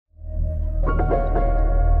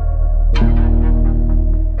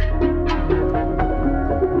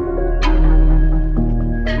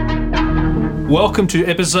Welcome to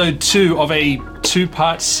episode 2 of a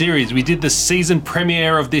 2-part series. We did the season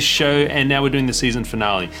premiere of this show and now we're doing the season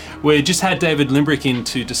finale. We just had David Limbrick in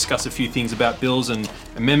to discuss a few things about bills and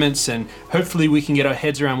amendments, and hopefully we can get our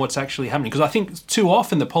heads around what's actually happening, because I think too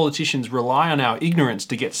often the politicians rely on our ignorance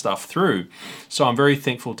to get stuff through. So I'm very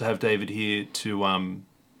thankful to have David here to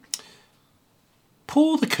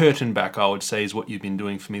pull the curtain back, I would say, is what you've been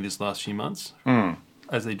doing for me this last few months.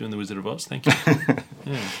 As they do in The Wizard of Oz. Thank you.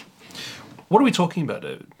 Yeah. What are we talking about,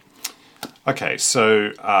 David? Okay,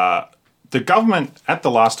 so the government at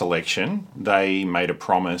the last election, they made a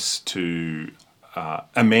promise to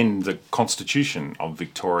amend the Constitution of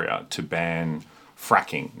Victoria to ban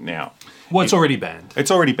fracking. Now, Well, it's already banned.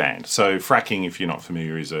 It's already banned. So fracking, if you're not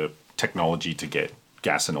familiar, is a technology to get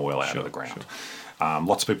gas and oil out of the ground.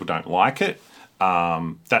 Lots of people don't like it.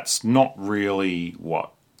 That's not really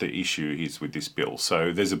what the issue is with this bill.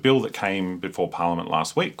 So there's a bill that came before Parliament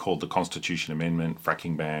last week called the Constitution Amendment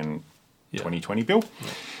Fracking Ban 2020 Bill. Yeah.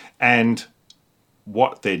 And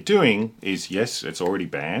what they're doing is, yes, it's already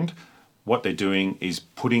banned. What they're doing is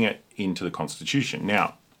putting it into the Constitution.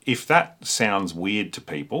 Now, if that sounds weird to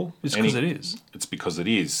people... It's because it is. It's because it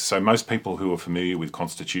is. So most people who are familiar with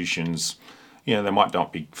constitutions, you know, they might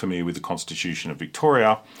not be familiar with the Constitution of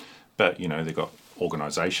Victoria, but, you know, they've got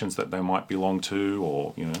organisations that they might belong to,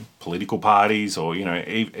 or, you know, political parties, or, you know,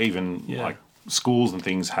 even like schools and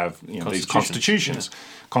things have, you know, these constitutions. Yeah.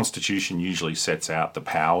 Constitution usually sets out the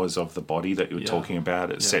powers of the body that you're talking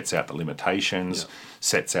about. It sets out the limitations,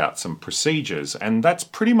 sets out some procedures, and that's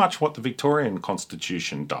pretty much what the Victorian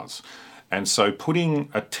Constitution does. And so putting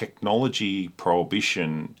a technology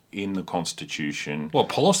prohibition in the Constitution... Well,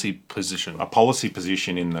 policy position. A policy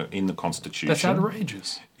position in the Constitution... That's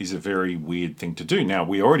outrageous. ...is a very weird thing to do. Now,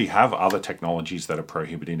 we already have other technologies that are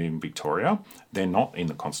prohibited in Victoria. They're not in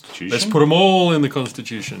the Constitution. Let's put them all in the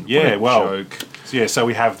Constitution. Yeah, well... Joke. Yeah, so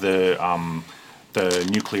we have the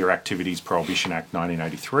Nuclear Activities Prohibition Act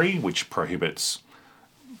 1983, which prohibits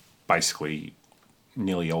basically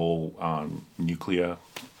nearly all nuclear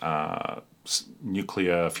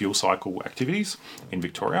fuel cycle activities in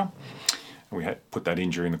Victoria. And we had put that in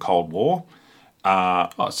during the Cold War.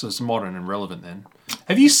 So it's modern and relevant then.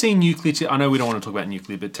 Have you seen nuclear... I know we don't want to talk about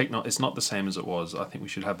nuclear, but it's not the same as it was. I think we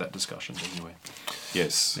should have that discussion anyway.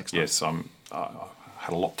 Yes, I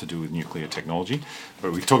had a lot to do with nuclear technology,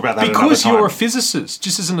 but we talk about that another time. Because you're a physicist,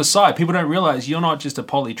 just as an aside. People don't realise you're not just a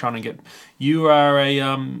poly trying to get... You are a...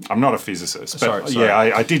 I'm not a physicist, but sorry. yeah,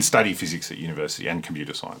 I did study physics at university and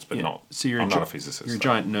computer science, but not... So I'm not a physicist. You're a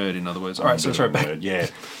giant nerd, in other words. All right, so sorry, back to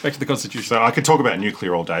the Constitution. So I could talk about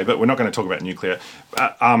nuclear all day, but we're not going to talk about nuclear.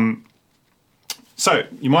 So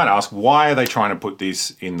you might ask, why are they trying to put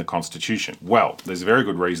this in the Constitution? Well, there's a very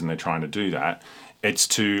good reason they're trying to do that. It's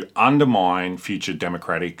to undermine future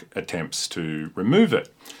democratic attempts to remove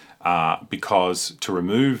it, because to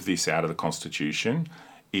remove this out of the Constitution,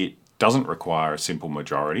 it doesn't require a simple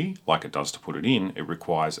majority like it does to put it in. It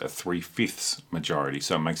requires a 3/5 majority,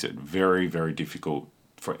 so it makes it very, very difficult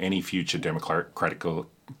for any future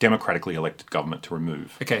democratically elected government to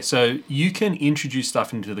remove. Okay, so you can introduce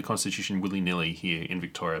stuff into the Constitution willy-nilly here in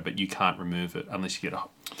Victoria, but you can't remove it unless you get a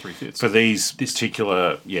 3/5. For this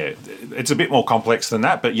particular, it's a bit more complex than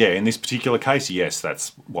that, but in this particular case, yes,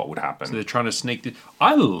 that's what would happen. So they're trying to sneak this.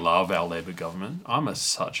 I love our Labor government. I'm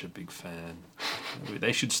such a big fan.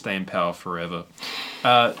 They should stay in power forever.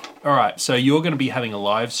 All right, so you're going to be having a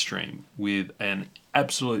live stream with an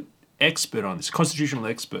absolute expert on this, constitutional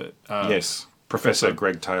expert. Yes, Professor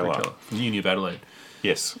Greg Taylor from the Uni of Adelaide.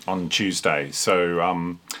 Yes, on Tuesday.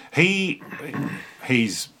 So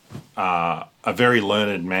he's a very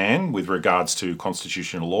learned man with regards to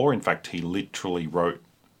constitutional law. In fact, he literally wrote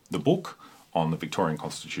the book on the Victorian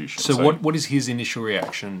Constitution. So what is his initial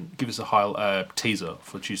reaction? Give us a high teaser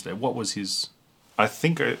for Tuesday. What was his... I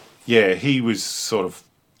think, he was sort of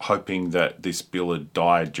hoping that this bill had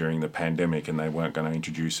died during the pandemic and they weren't going to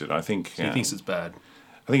introduce it. I think... So he thinks it's bad.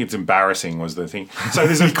 I think it's embarrassing was the thing. So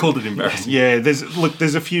he called it embarrassing. Yeah,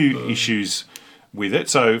 there's a few issues with it.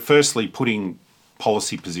 So firstly, putting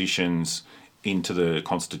policy positions into the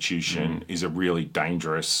Constitution is a really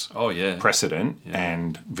dangerous precedent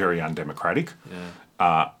and very undemocratic.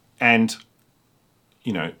 Yeah. And,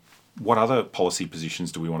 you know, what other policy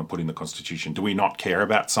positions do we want to put in the Constitution? Do we not care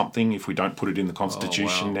about something if we don't put it in the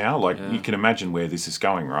Constitution now? Like, you can imagine where this is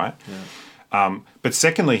going, right? Yeah. But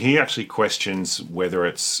secondly, he actually questions whether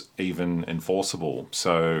it's even enforceable.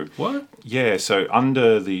 So what? Yeah, so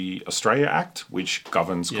under the Australia Act, which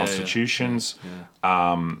governs constitutions,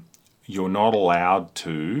 you're not allowed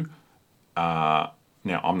to... now,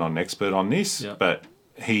 I'm not an expert on this, but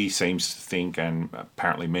he seems to think, and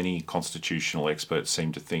apparently many constitutional experts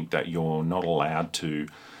seem to think, that you're not allowed to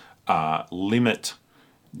limit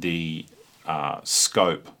the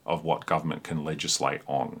scope of what government can legislate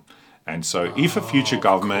on. And so if a future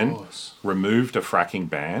government removed a fracking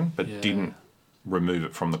ban but didn't remove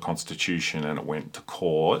it from the Constitution and it went to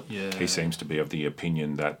court, he seems to be of the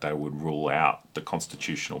opinion that they would rule out the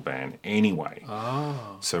constitutional ban anyway.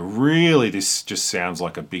 So really this just sounds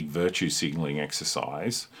like a big virtue signalling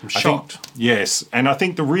exercise. I'm shocked. Yes, and I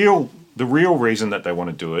think the real reason that they want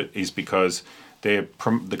to do it is because the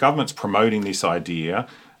government's promoting this idea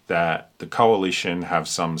that the coalition have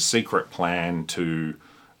some secret plan to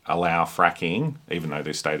allow fracking, even though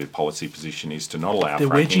their stated policy position is to not allow fracking. They're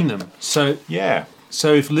wedging them. So yeah.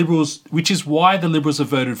 So if Liberals, which is why the Liberals have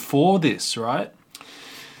voted for this, right?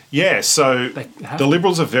 Yeah, so the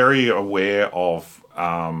Liberals are very aware of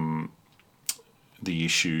the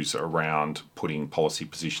issues around putting policy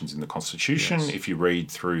positions in the Constitution. Yes. If you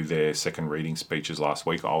read through their second reading speeches last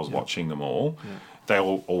week, I was watching them all. Yeah. They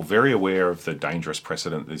were all very aware of the dangerous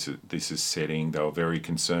precedent this is setting. They were very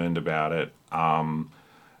concerned about it,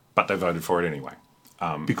 but they voted for it anyway.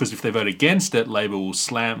 Because if they vote against it, Labor will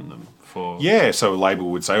slam them for... Yeah, so Labor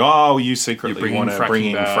would say, oh, you secretly want to bring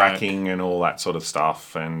in fracking and all that sort of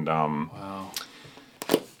stuff. And wow.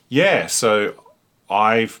 Yeah, so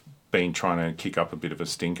I've been trying to kick up a bit of a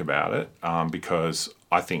stink about it because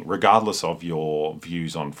I think regardless of your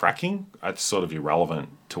views on fracking, it's sort of irrelevant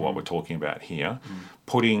to what we're talking about here.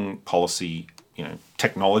 Putting policy,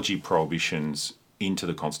 technology prohibitions into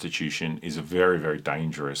the Constitution is a very, very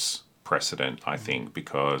dangerous precedent, I think,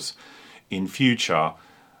 because in future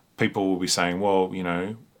people will be saying, well,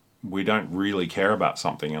 we don't really care about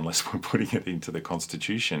something unless we're putting it into the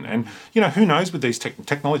Constitution. And, who knows with these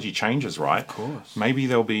technology changes, right? Of course. Maybe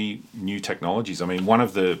there'll be new technologies. I mean, one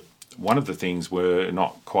of the things we're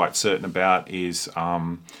not quite certain about is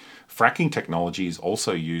fracking technology is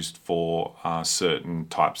also used for certain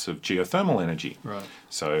types of geothermal energy. Right.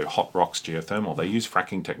 So hot rocks geothermal, they use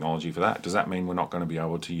fracking technology for that. Does that mean we're not going to be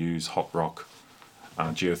able to use hot rock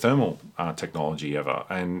geothermal technology ever?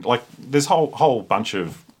 And there's a whole bunch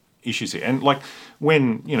of issues here. And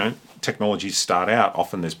when, technologies start out,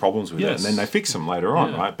 often there's problems with it and then they fix them later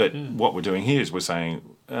on, right? But what we're doing here is we're saying,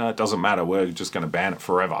 it doesn't matter, we're just going to ban it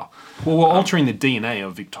forever. Well, we're altering the DNA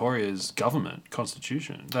of Victoria's government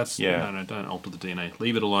constitution. No, don't alter the DNA.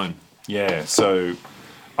 Leave it alone. Yeah, so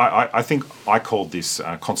I think I called this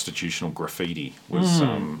constitutional graffiti was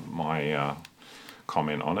my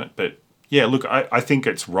comment on it. But yeah, look, I think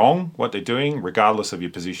it's wrong what they're doing. Regardless of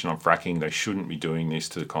your position on fracking, they shouldn't be doing this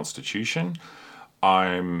to the Constitution.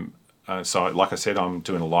 So like I said, I'm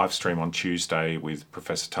doing a live stream on Tuesday with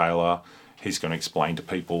Professor Taylor. He's going to explain to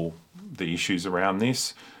people the issues around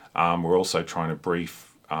this. We're also trying to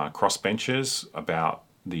brief crossbenchers about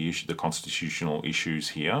the constitutional issues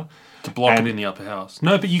here. To block it in the upper house.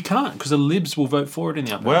 No, but you can't because the Libs will vote for it in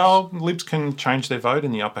the upper house. Well, Libs can change their vote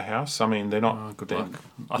in the upper house. I mean, they're not... Oh, good luck.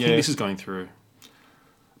 I think this is going through.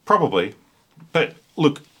 Probably. But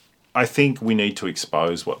look, I think we need to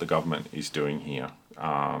expose what the government is doing here.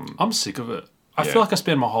 I'm sick of it. I feel like I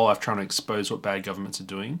spend my whole life trying to expose what bad governments are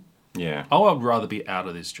doing. Yeah. I would rather be out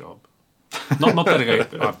of this job. Not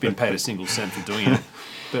that I've been paid a single cent for doing it,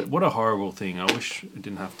 but what a horrible thing. I wish it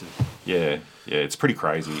didn't have to. Yeah, it's pretty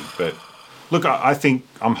crazy. But look,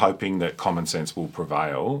 I'm hoping that common sense will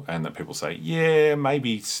prevail and that people say, yeah,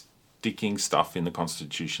 maybe sticking stuff in the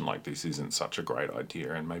Constitution like this isn't such a great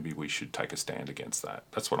idea and maybe we should take a stand against that.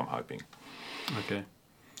 That's what I'm hoping. Okay.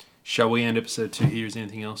 Shall we end episode 2 here? Is there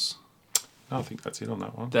anything else? No, I think that's it on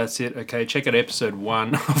that one. That's it. Okay, check out episode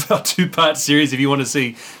 1 of our 2-part series if you want to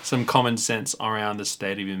see some common sense around the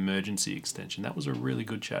state of emergency extension. That was a really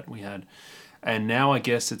good chat we had. And now I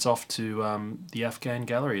guess it's off to the Afghan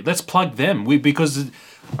Gallery. Let's plug them. All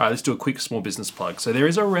right, let's do a quick small business plug. So there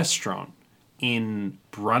is a restaurant in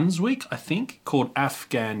Brunswick, I think, called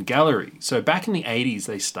Afghan Gallery. So back in the 80s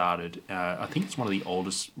they started. I think it's one of the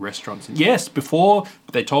oldest restaurants. Before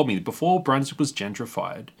Brunswick was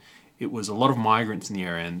gentrified. It was a lot of migrants in the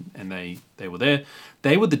area, and they were there.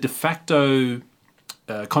 They were the de facto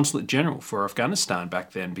consulate general for Afghanistan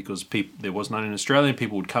back then because there was none in Australia, and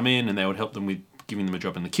people would come in and they would help them with giving them a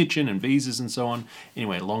job in the kitchen and visas and so on.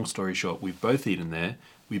 Anyway, long story short, we've both eaten there.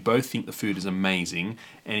 We both think the food is amazing,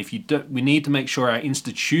 and we need to make sure our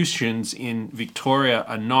institutions in Victoria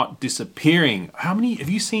are not disappearing. How many have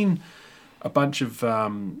you seen? A bunch of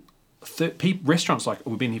restaurants like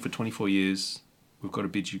we've been here for 24 years. We've got to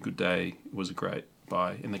bid you good day. It was a great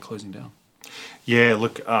bye, and they're closing down. Yeah,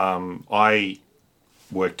 look, I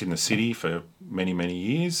worked in the city for many, many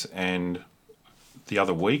years, and the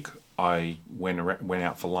other week I went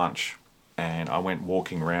out for lunch, and I went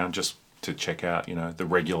walking around just to check out, the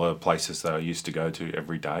regular places that I used to go to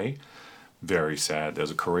every day. Very sad.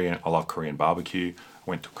 There's I love Korean barbecue.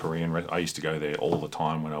 Went to I used to go there all the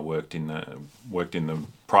time when I worked in the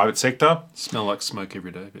private sector. Smell like smoke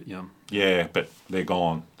every day, but yum. Yeah, but they're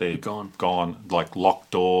gone. They're gone. Gone. Like locked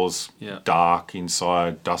doors, Yeah. dark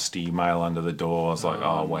inside, dusty, mail under the door. I was like,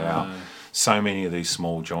 oh wow. No. So many of these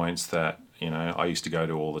small joints that, I used to go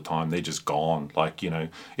to all the time, they're just gone. Like,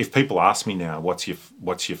 if people ask me now, what's your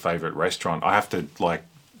favorite restaurant? I have to like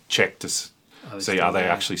check to see, are they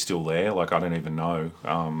actually still there? Like, I don't even know.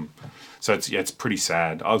 So it's pretty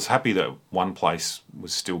sad. I was happy that one place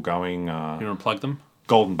was still going. You want to plug them?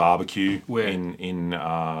 Golden Barbecue. Where? In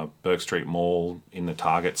Burke Street Mall in the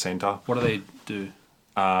Target Centre. What do they do?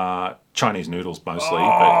 Chinese noodles mostly.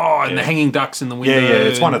 And the hanging ducks in the window. Yeah,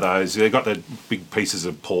 it's one of those. They've got the big pieces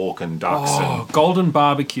of pork and ducks. And, Golden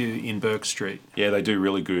Barbecue in Burke Street. yeah, they do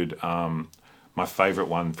really good. My favourite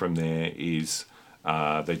one from there is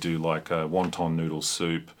they do like a wonton noodle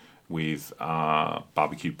soup with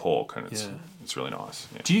barbecue pork, and it's really nice.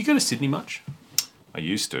 Yeah. Do you go to Sydney much? I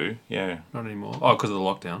used to, yeah. Not anymore. Oh, because of the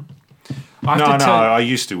lockdown. I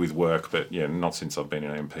used to with work, but yeah, not since I've been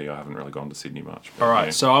an MP. I haven't really gone to Sydney much. But, All right,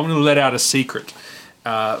 yeah. so I'm going to let out a secret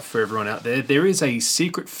for everyone out there. There is a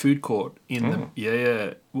secret food court in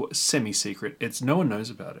semi-secret. No one knows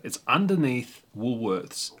about it. It's underneath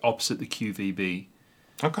Woolworths, opposite the QVB.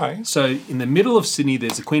 Okay. So in the middle of Sydney,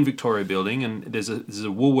 there's the Queen Victoria building, and there's a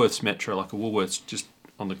Woolworths Metro, like a Woolworths just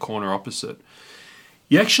on the corner opposite.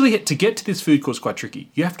 You actually to get to this food court is quite tricky.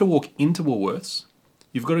 You have to walk into Woolworths.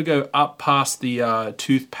 You've got to go up past the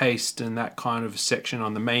toothpaste and that kind of section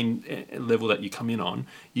on the main level that you come in on.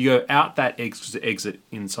 You go out that exit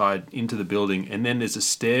inside into the building, and then there's a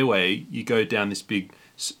stairway. You go down this big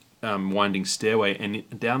winding stairway,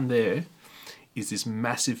 and down there is this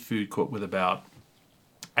massive food court with about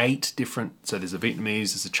 8 different... So there's a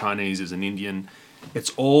Vietnamese, there's a Chinese, there's an Indian.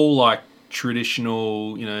 It's all like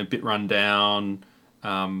traditional, a bit run down,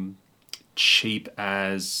 cheap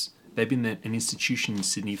as... They've been an institution in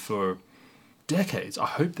Sydney for decades. I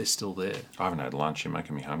hope they're still there. I haven't had lunch. You're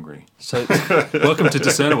making me hungry. So, welcome to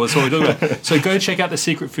Discernible. That's what we're talking about. So, go check out the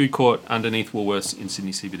secret food court underneath Woolworths in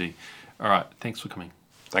Sydney CBD. All right. Thanks for coming.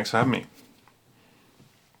 Thanks for having me.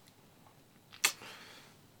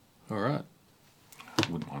 All right. I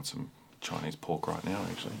wouldn't mind some Chinese pork right now,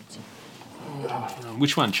 actually.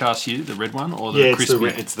 Which one? Char siu, the red one, or the crispy?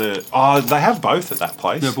 It's the they have both at that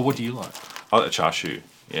place. No, but what do you like? I like the char siu.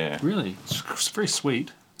 Yeah. Really? It's very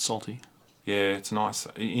sweet, salty. Yeah, it's nice.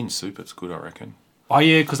 In soup, it's good, I reckon. Oh,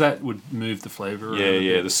 yeah, because that would move the flavour.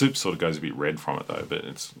 Yeah. The soup sort of goes a bit red from it, though, but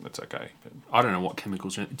it's okay. But... I don't know what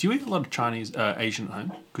chemicals are in it. Do you eat a lot of Chinese, Asian at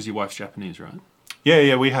home? Because your wife's Japanese, right?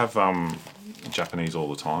 Yeah, we have Japanese all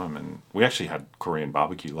the time, and we actually had Korean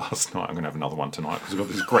barbecue last night. I'm going to have another one tonight because we've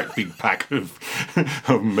got this great big pack of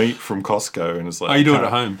meat from Costco, and it's like... Oh, you do it at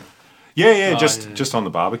home? Yeah, just on the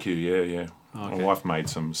barbecue, yeah. Okay. My wife made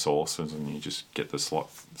some sauces, and you just get the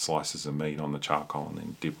slices of meat on the charcoal and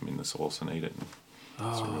then dip them in the sauce and eat it.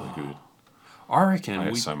 It's really good. I reckon I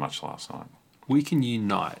ate so much last night. We can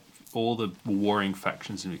unite all the warring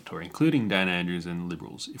factions in Victoria, including Dan Andrews and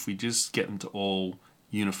Liberals, if we just get them to all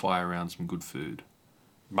unify around some good food.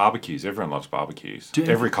 Barbecues. Everyone loves barbecues.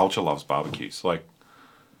 Every culture loves barbecues.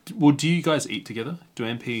 Well, do you guys eat together? Do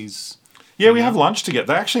MPs... Yeah, we have lunch together.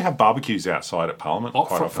 They actually have barbecues outside at Parliament quite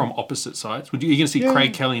often. From opposite sides? Are you going to see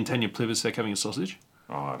Craig Kelly and Tanya Plibersek having a sausage?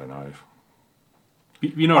 Oh, I don't know.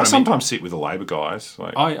 You know what I mean? Sometimes sit with the Labor guys.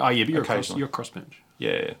 Yeah, but you're a crossbench.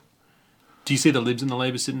 Yeah. Do you see the Libs and the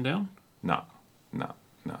Labor sitting down? No.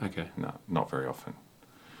 Okay. No, not very often.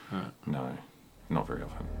 All right. No, not very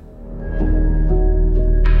often.